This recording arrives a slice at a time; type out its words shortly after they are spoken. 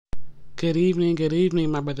Good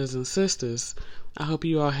evening, my brothers and sisters. I hope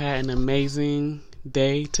you all had an amazing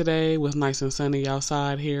day today. It was nice and sunny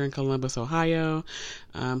outside here in Columbus, Ohio.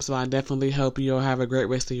 So I definitely hope you all have a great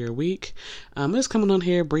rest of your week. I'm just coming on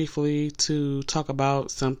here briefly to talk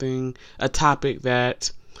about a topic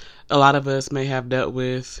that a lot of us may have dealt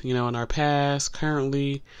with, in our past,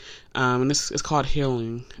 currently, and this is called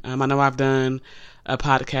healing. I know I've done a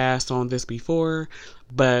podcast on this before,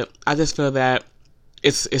 but I just feel that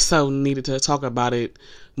it's so needed to talk about it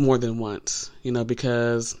more than once,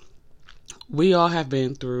 because we all have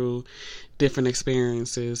been through different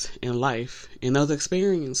experiences in life, and those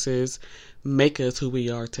experiences make us who we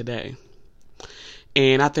are today.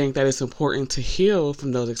 And I think that it's important to heal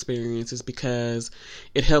from those experiences because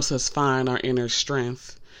it helps us find our inner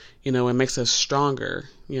strength, and makes us stronger,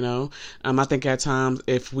 I think at times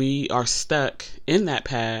if we are stuck in that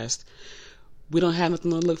past, we don't have nothing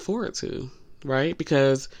to look forward to. Right?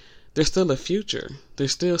 Because there's still a future.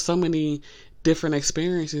 There's still so many different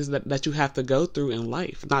experiences that you have to go through in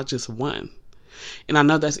life, not just one. And I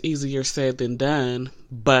know that's easier said than done,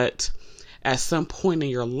 but at some point in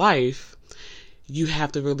your life, you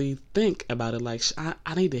have to really think about it like,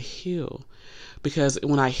 I need to heal. Because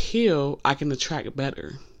when I heal, I can attract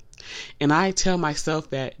better. And I tell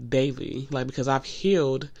myself that daily, because I've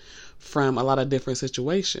healed from a lot of different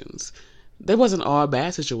situations. They wasn't all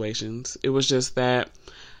bad situations. It was just that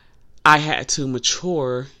I had to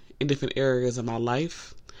mature in different areas of my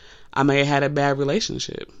life. I may have had a bad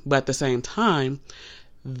relationship, but at the same time,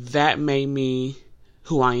 that made me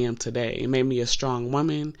who I am today. It made me a strong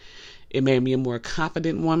woman. It made me a more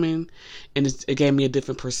confident woman, and it gave me a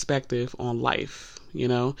different perspective on life,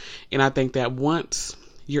 And I think that once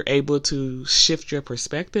you're able to shift your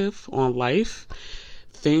perspective on life,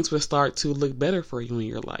 things will start to look better for you in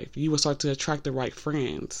your life. You will start to attract the right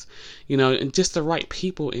friends, and just the right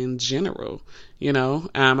people in general,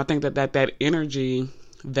 I think that energy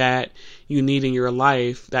that you need in your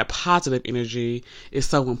life, that positive energy, is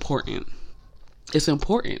so important. It's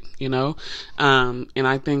important, and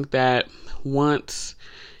I think that once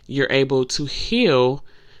you're able to heal,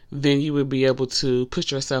 then you would be able to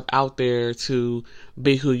put yourself out there to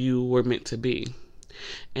be who you were meant to be.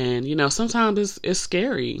 And, sometimes it's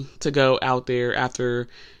scary to go out there after,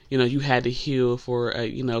 you had to heal for,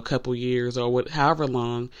 a couple years or however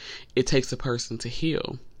long it takes a person to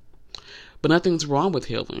heal. But nothing's wrong with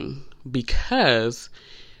healing because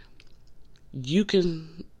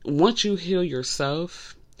once you heal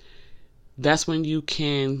yourself, that's when you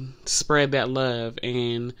can spread that love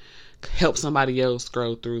and help somebody else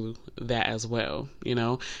grow through that as well,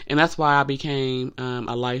 and that's why I became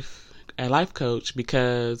a life coach,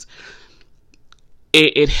 because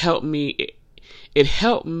it helped me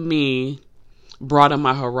broaden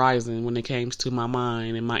my horizon when it came to my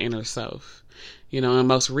mind and my inner self, and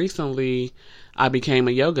most recently I became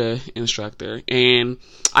a yoga instructor, and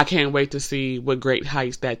I can't wait to see what great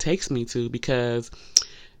heights that takes me to, because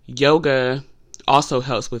yoga also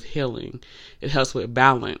helps with healing. It helps with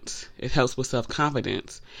balance. It helps with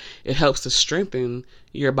self-confidence. It helps to strengthen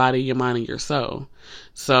your body, your mind, and your soul.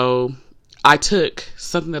 So I took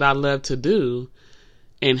something that I love to do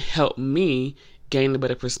and helped me gain a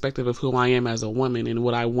better perspective of who I am as a woman and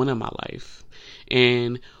what I want in my life.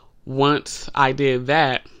 And once I did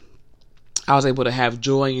that, I was able to have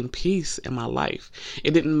joy and peace in my life.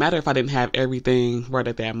 It didn't matter if I didn't have everything right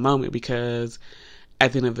at that moment, because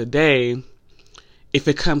at the end of the day, if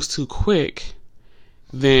it comes too quick,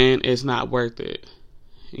 then it's not worth it.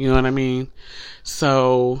 You know what I mean?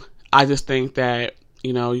 So I just think that,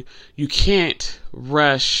 you can't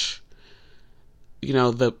rush,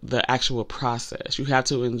 the actual process. You have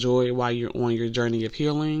to enjoy it while you're on your journey of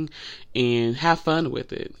healing and have fun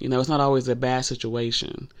with it. It's not always a bad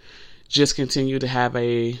situation. Just continue to have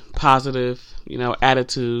a positive,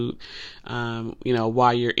 attitude,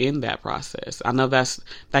 while you're in that process. I know that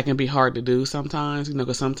can be hard to do sometimes,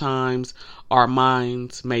 because sometimes our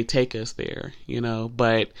minds may take us there,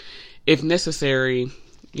 but if necessary,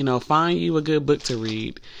 find you a good book to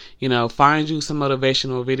read, find you some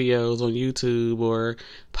motivational videos on YouTube or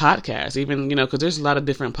podcasts, even, because there's a lot of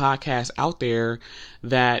different podcasts out there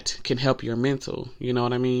that can help your mental, you know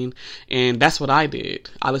what I mean? And that's what I did.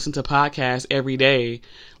 I listened to podcasts every day,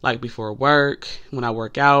 like before work, when I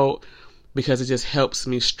work out, because it just helps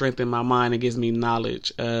me strengthen my mind and gives me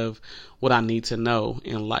knowledge of what I need to know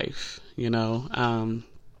in life,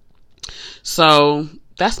 So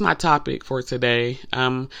that's my topic for today.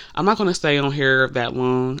 I'm not going to stay on here that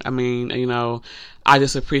long. I mean, I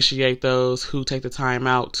just appreciate those who take the time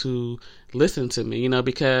out to listen to me,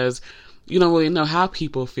 because you don't really know how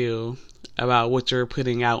people feel about what you're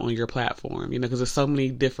putting out on your platform, because there's so many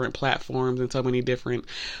different platforms and so many different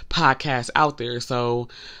podcasts out there. So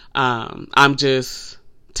I'm just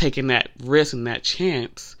taking that risk and that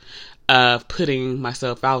chance of putting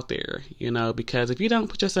myself out there, because if you don't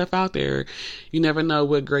put yourself out there, you never know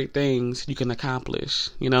what great things you can accomplish,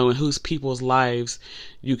 and whose people's lives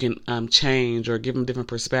you can change or give them different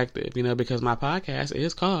perspective, because my podcast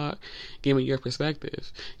is called Give Me Your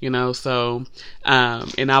Perspective, so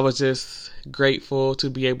and I was just grateful to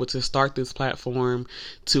be able to start this platform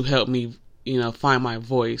to help me find my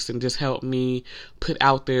voice and just help me put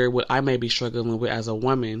out there what I may be struggling with as a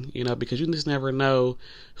woman, because you just never know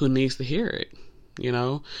who needs to hear it,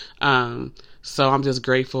 So I'm just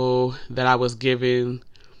grateful that I was given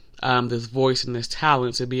this voice and this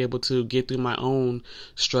talent to be able to get through my own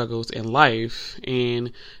struggles in life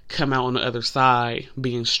and come out on the other side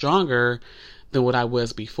being stronger than what I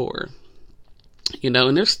was before. And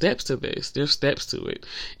there's steps to this. There's steps to it.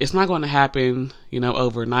 It's not going to happen,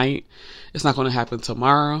 overnight. It's not going to happen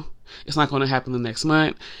tomorrow. It's not going to happen the next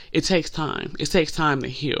month. It takes time. It takes time to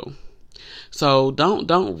heal. So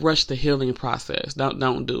don't rush the healing process.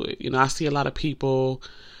 Don't do it. I see a lot of people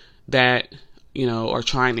that, are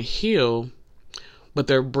trying to heal, but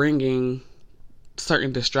they're bringing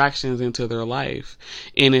certain distractions into their life,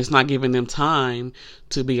 and it's not giving them time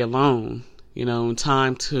to be alone, and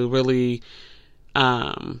time to really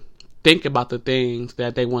think about the things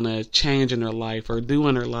that they want to change in their life or do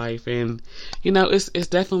in their life. And, it's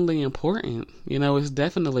definitely important, it's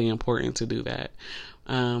definitely important to do that.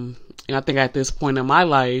 And I think at this point in my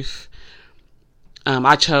life,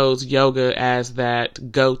 I chose yoga as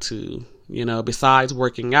that go-to, besides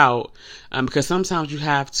working out, because sometimes you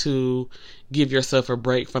have to give yourself a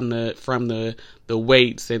break from the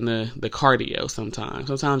weights and the cardio.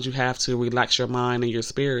 Sometimes you have to relax your mind and your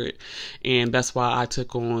spirit. And that's why I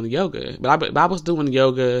took on yoga. But I was doing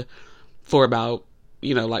yoga for about,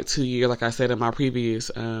 like 2 years, like I said in my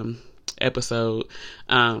previous episode,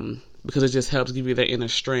 because it just helps give you that inner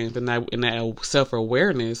strength and that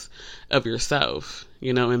self-awareness of yourself,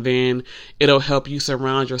 and then it'll help you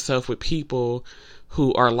surround yourself with people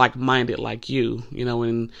who are like-minded like you,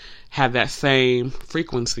 and have that same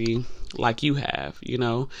frequency like you have,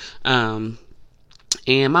 and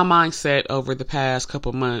my mindset over the past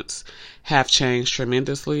couple months have changed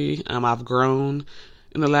tremendously. I've grown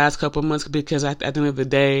in the last couple months because at the end of the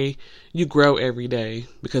day, you grow every day,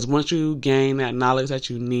 because once you gain that knowledge that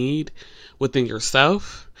you need within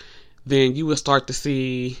yourself, then you will start to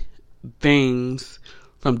see things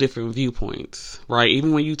from different viewpoints, right?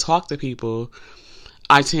 Even when you talk to people,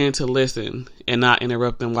 I tend to listen and not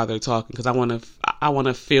interrupt them while they're talking, because I want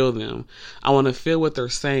to feel them. I want to feel what they're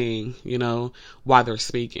saying, while they're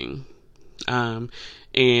speaking.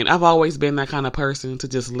 And I've always been that kind of person to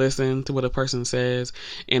just listen to what a person says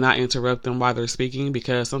and not interrupt them while they're speaking,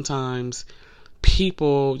 because sometimes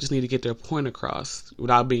people just need to get their point across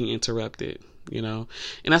without being interrupted, And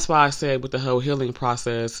that's why I said with the whole healing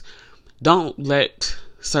process, don't let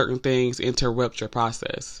certain things interrupt your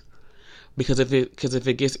process. Because if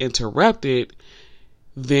it gets interrupted,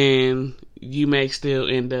 then you may still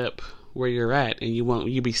end up where you're at, and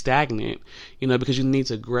you'll be stagnant, because you need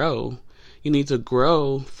to grow. You need to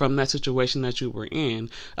grow from that situation that you were in.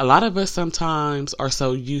 A lot of us sometimes are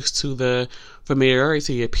so used to the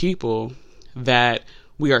familiarity of people that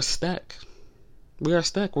we are stuck. We're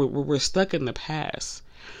stuck in the past.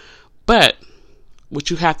 But what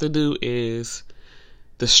you have to do is,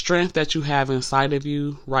 the strength that you have inside of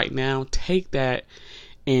you right now, take that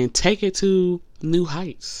and take it to new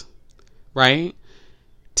heights, right?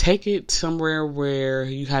 Take it somewhere where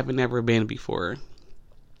you haven't ever been before,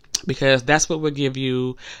 because that's what will give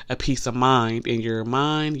you a peace of mind in your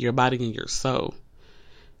mind, your body, and your soul.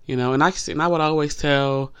 And I would always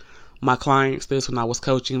tell my clients this when I was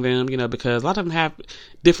coaching them, because a lot of them have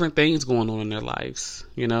different things going on in their lives.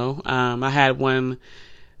 I had one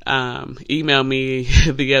email me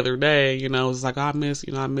the other day, it was like, I miss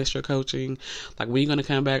your coaching. Like, when you going to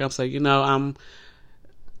come back? I'm saying, I'm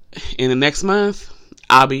in the next month,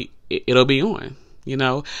 it'll be on,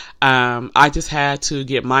 I just had to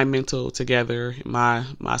get my mental together, my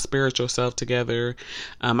spiritual self together.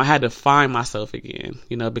 I had to find myself again,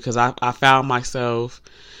 because I found myself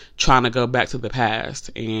trying to go back to the past,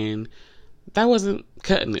 and that wasn't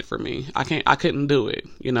cutting it for me. I couldn't do it,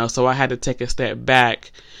 so I had to take a step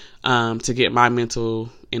back, to get my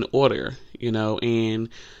mental in order, and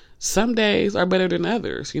some days are better than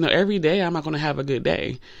others. Every day I'm not going to have a good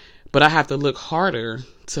day, but I have to look harder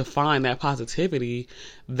to find that positivity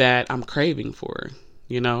that I'm craving for,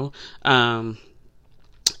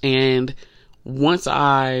 and once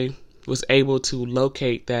I was able to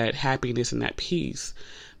locate that happiness and that peace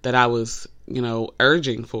that I was,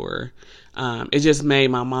 urging for, it just made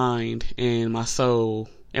my mind and my soul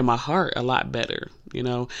and my heart a lot better.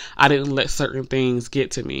 I didn't let certain things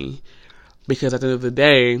get to me, because at the end of the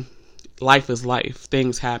day, life is life.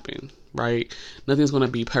 Things happen, right? Nothing's going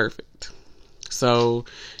to be perfect. So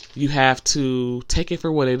you have to take it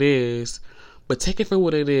for what it is, but take it for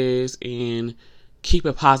what it is and keep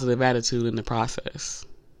a positive attitude in the process,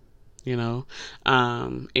 and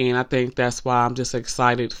I think that's why I'm just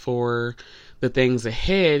excited for the things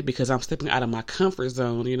ahead, because I'm stepping out of my comfort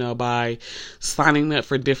zone, by signing up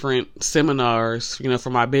for different seminars, for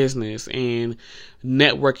my business, and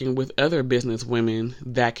networking with other business women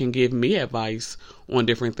that can give me advice on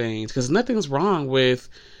different things. Because nothing's wrong with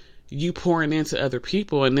you pouring into other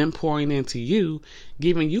people and them pouring into you,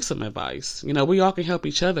 giving you some advice. We all can help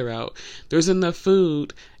each other out. There's enough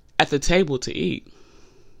food at the table to eat.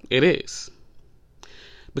 It is.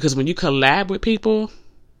 Because when you collab with people,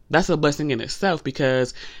 that's a blessing in itself,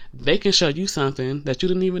 because they can show you something that you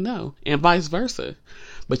didn't even know, and vice versa.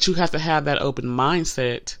 But you have to have that open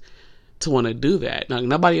mindset to want to do that. Now,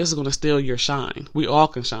 nobody else is going to steal your shine. We all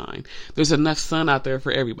can shine. There's enough sun out there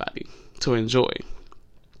for everybody to enjoy.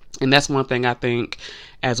 And that's one thing I think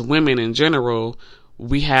as women in general,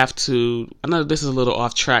 we have to, I know this is a little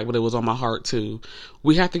off track, but it was on my heart too.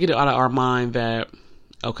 We have to get it out of our mind that,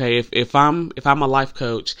 okay, if I'm a life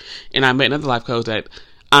coach and I met another life coach, that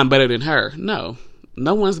I'm better than her. No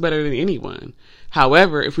one's better than anyone.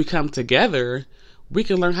 However, if we come together, we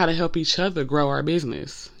can learn how to help each other grow our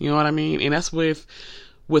business. You know what I mean? And that's with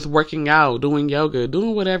working out, doing yoga,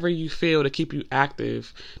 doing whatever you feel to keep you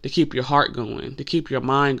active, to keep your heart going, to keep your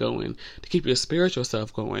mind going, to keep your spiritual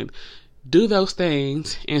self going. Do those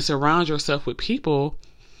things and surround yourself with people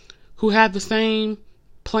who have the same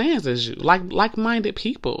plans as you, like-minded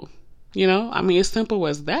people. It's simple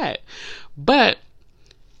as that. But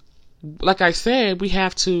like I said, we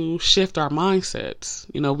have to shift our mindsets.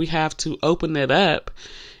 We have to open it up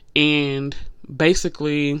and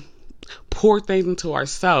basically pour things into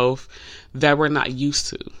ourselves that we're not used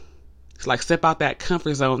to. It's like step out that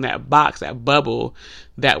comfort zone, that box, that bubble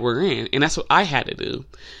that we're in. And that's what I had to do,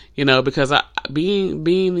 because being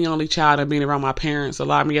the only child and being around my parents a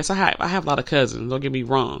lot. I mean, yes, I have a lot of cousins, don't get me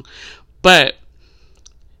wrong. But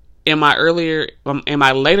in my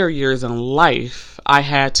later years in life, I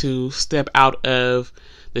had to step out of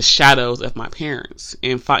the shadows of my parents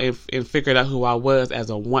and figured out who I was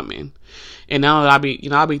as a woman. And now that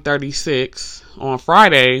I'll be 36 on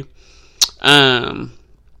Friday.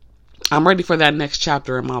 I'm ready for that next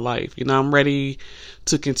chapter in my life. I'm ready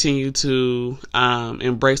to continue to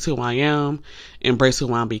embrace who I am, embrace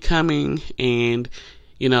who I'm becoming, and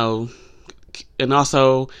and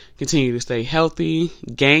also continue to stay healthy,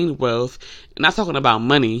 gain wealth. And not talking about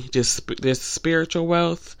money, just this spiritual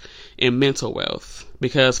wealth and mental wealth.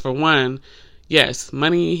 Because for one, yes,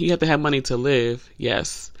 money, you have to have money to live,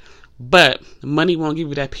 yes. But money won't give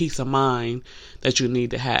you that peace of mind that you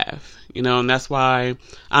need to have. And that's why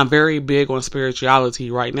I'm very big on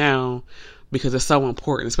spirituality right now, because it's so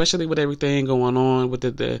important, especially with everything going on with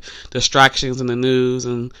the distractions in the news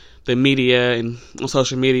and the media and on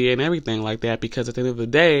social media and everything like that. Because at the end of the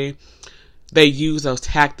day, they use those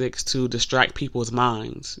tactics to distract people's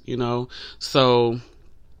minds, So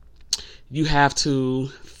you have to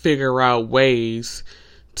figure out ways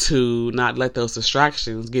to not let those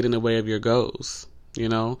distractions get in the way of your goals,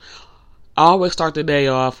 I always start the day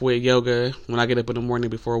off with yoga when I get up in the morning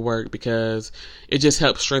before work, because it just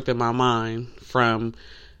helps strengthen my mind from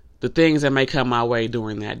the things that may come my way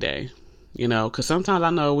during that day. Because sometimes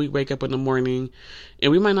I know we wake up in the morning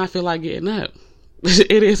and we might not feel like getting up.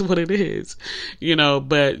 It is what it is,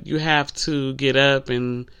 but you have to get up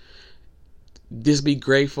and just be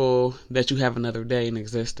grateful that you have another day in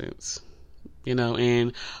existence.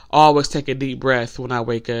 And always take a deep breath when I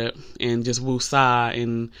wake up and just woosah,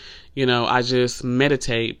 and, I just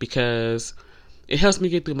meditate, because it helps me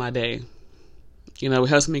get through my day. It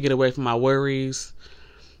helps me get away from my worries,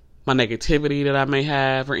 my negativity that I may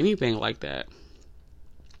have, or anything like that.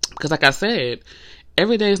 Because like I said,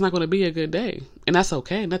 every day is not going to be a good day, and that's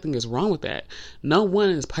okay. Nothing is wrong with that. No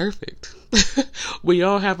one is perfect. We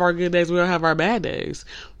all have our good days. We all have our bad days,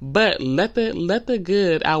 but let the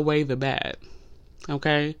good outweigh the bad.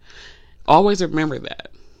 Okay. Always remember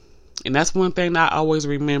that. And that's one thing that I always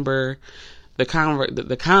remember, the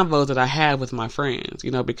convos that I have with my friends,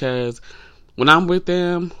 because when I'm with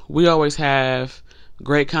them, we always have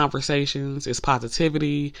great conversations. It's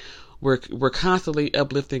positivity. We're constantly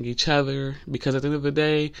uplifting each other, because at the end of the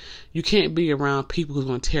day, you can't be around people who's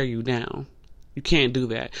going to tear you down. You can't do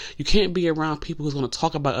that. You can't be around people who's going to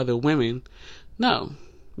talk about other women. No.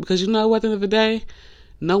 Because you know what, at the end of the day,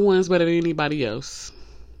 no one's better than anybody else.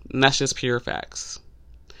 And that's just pure facts.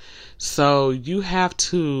 So you have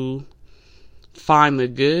to find the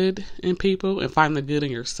good in people and find the good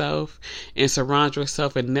in yourself and surround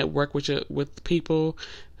yourself and network with people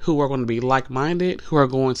who are going to be like-minded, who are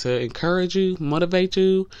going to encourage you, motivate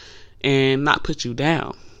you, and not put you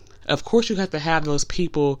down. Of course, you have to have those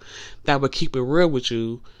people that will keep it real with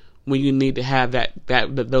you when you need to have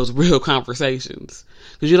those real conversations.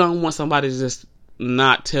 Because you don't want somebody to just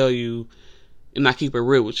not tell you and not keep it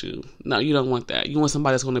real with you. No, you don't want that. You want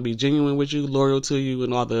somebody that's going to be genuine with you, loyal to you,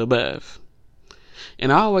 and all the above.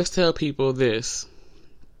 And I always tell people this.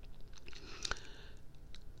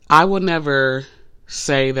 I will never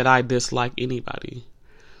say that I dislike anybody.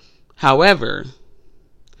 However,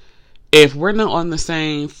 if we're not on the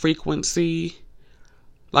same frequency,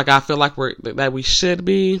 like I feel like that we should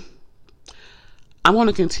be, I'm going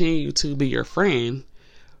to continue to be your friend,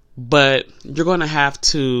 but you're going to have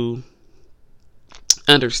to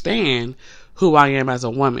understand who I am as a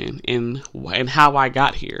woman and how I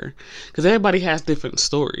got here. Because everybody has different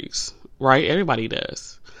stories, right? Everybody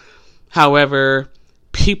does. However,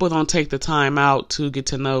 people don't take the time out to get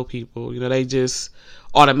to know people. They just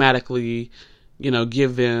automatically,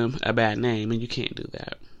 give them a bad name, and you can't do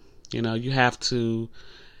that. You have to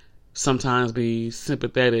sometimes be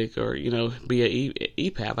sympathetic or, be an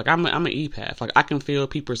empath. Like I'm an empath. Like I can feel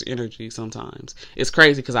people's energy sometimes. It's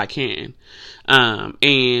crazy because I can.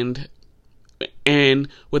 And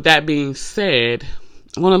with that being said,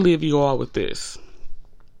 I want to leave you all with this.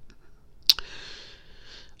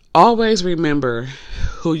 Always remember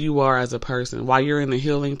who you are as a person. While you're in the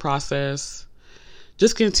healing process,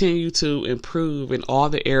 just continue to improve in all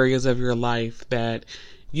the areas of your life that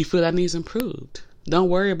you feel that needs improved. Don't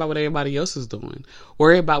worry about what everybody else is doing.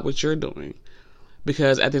 Worry about what you're doing.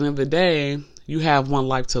 Because at the end of the day, you have one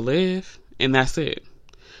life to live, and that's it.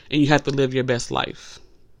 And you have to live your best life,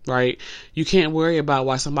 right? You can't worry about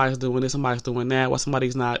why somebody's doing this, somebody's doing that, why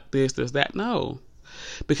somebody's not this, that. No.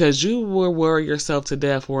 Because you will worry yourself to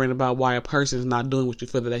death worrying about why a person is not doing what you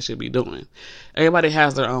feel that they should be doing. Everybody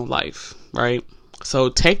has their own life, right? So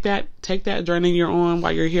take that journey you're on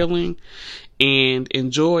while you're healing and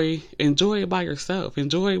enjoy it by yourself.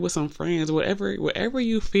 Enjoy it with some friends, whatever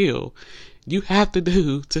you feel you have to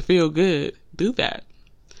do to feel good, do that.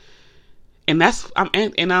 And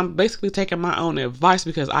I'm basically taking my own advice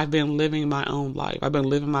because I've been living my own life. I've been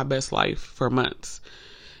living my best life for months,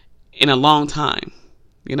 in a long time,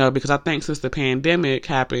 because I think since the pandemic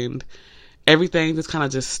happened, everything just kind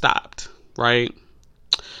of just stopped, right?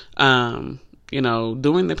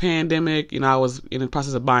 During the pandemic, I was in the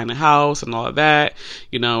process of buying a house and all of that,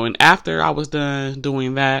 and after I was done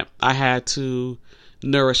doing that, I had to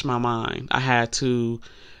nourish my mind. I had to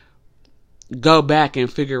go back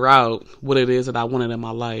and figure out what it is that I wanted in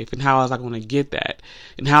my life and how was I going to get that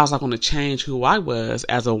and how was I going to change who I was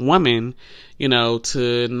as a woman,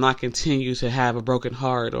 to not continue to have a broken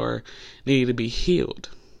heart or need to be healed.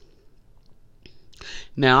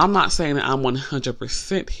 Now, I'm not saying that I'm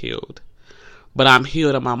 100% healed, but I'm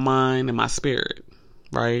healed in my mind and my spirit,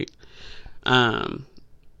 right?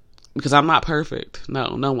 Because I'm not perfect.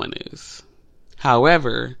 No one is.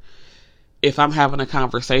 However, if I'm having a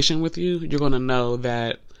conversation with you, you're going to know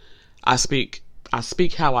that I speak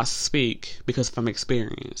how I speak because from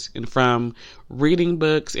experience and from reading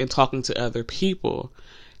books and talking to other people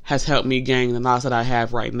has helped me gain the knowledge that I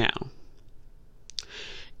have right now.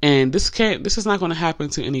 And this is not going to happen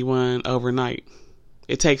to anyone overnight.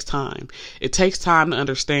 It takes time. It takes time to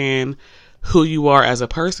understand who you are as a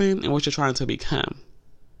person and what you're trying to become.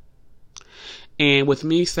 And with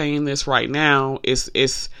me saying this right now,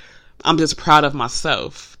 I'm just proud of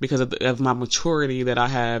myself because of my maturity that I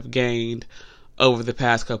have gained over the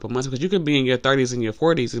past couple months. Because you can be in your 30s and your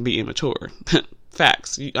 40s and be immature.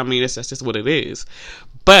 Facts. That's just what it is.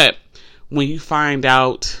 But when you find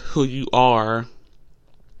out who you are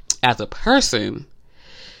as a person,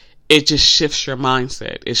 it just shifts your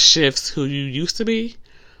mindset. It shifts who you used to be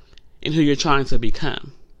and who you're trying to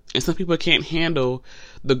become. And some people can't handle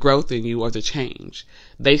the growth in you or the change.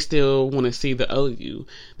 They still want to see the old you.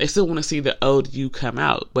 They still want to see the old you come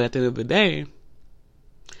out. But at the end of the day,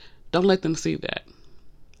 don't let them see that.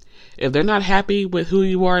 If they're not happy with who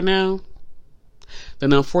you are now,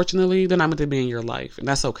 then unfortunately, they're not meant to be in your life. And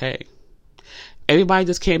that's okay. Everybody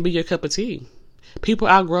just can't be your cup of tea. People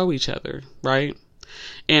outgrow each other, right?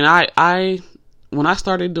 And when I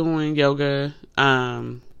started doing yoga,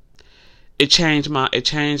 it changed my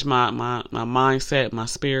mindset, my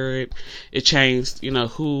spirit. It changed,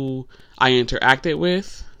 who I interacted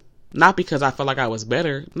with. Not because I felt like I was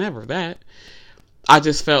better, never that. I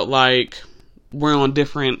just felt like we're on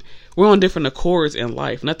different accords in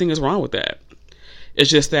life. Nothing is wrong with that. It's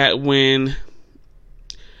just that when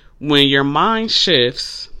your mind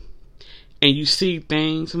shifts and you see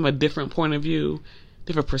things from a different point of view,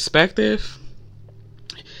 different perspective,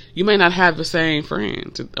 you may not have the same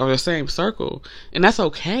friends or the same circle, and that's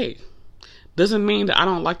okay. Doesn't mean that I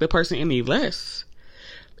don't like the person any less.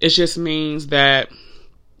 It just means that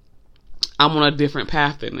I'm on a different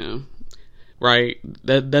path than them, right?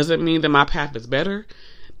 That doesn't mean that my path is better.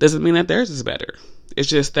 Doesn't mean that theirs is better. It's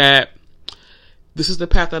just that this is the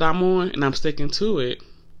path that I'm on, and I'm sticking to it,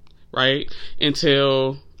 right?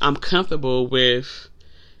 Until I'm comfortable with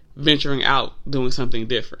venturing out, doing something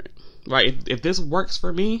different, right? If this works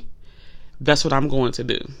for me, that's what I'm going to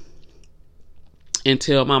do.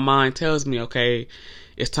 Until my mind tells me, okay,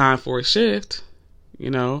 it's time for a shift,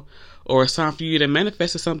 or it's time for you to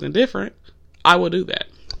manifest something different, I will do that.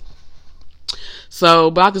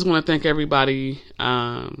 So, but I just want to thank everybody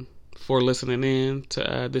for listening in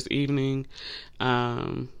to this evening.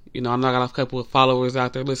 I know I got a couple of followers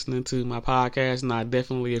out there listening to my podcast, and I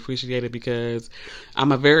definitely appreciate it because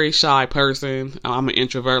I'm a very shy person. I'm an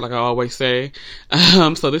introvert, like I always say.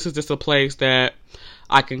 So this is just a place that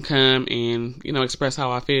I can come and, express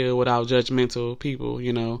how I feel without judgmental people,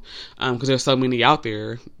 because there's so many out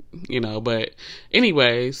there, but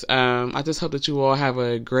anyways, I just hope that you all have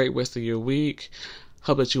a great rest of your week.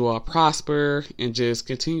 Hope that you all prosper and just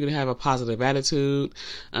continue to have a positive attitude.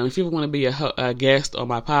 If you want to be a guest on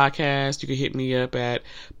my podcast, you can hit me up at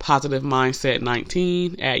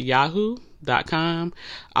positivemindset19@yahoo.com.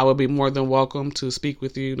 I will be more than welcome to speak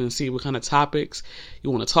with you and see what kind of topics you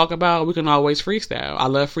want to talk about. We can always freestyle. I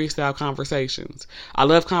love freestyle conversations. I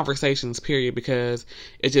love conversations, period, because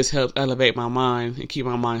it just helps elevate my mind and keep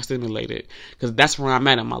my mind stimulated. Because that's where I'm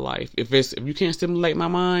at in my life. If you can't stimulate my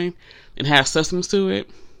mind and have substance to it,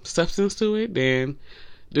 then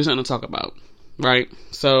there's nothing to talk about, right?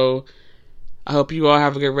 So I hope you all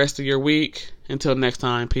have a good rest of your week. Until next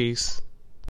time, peace.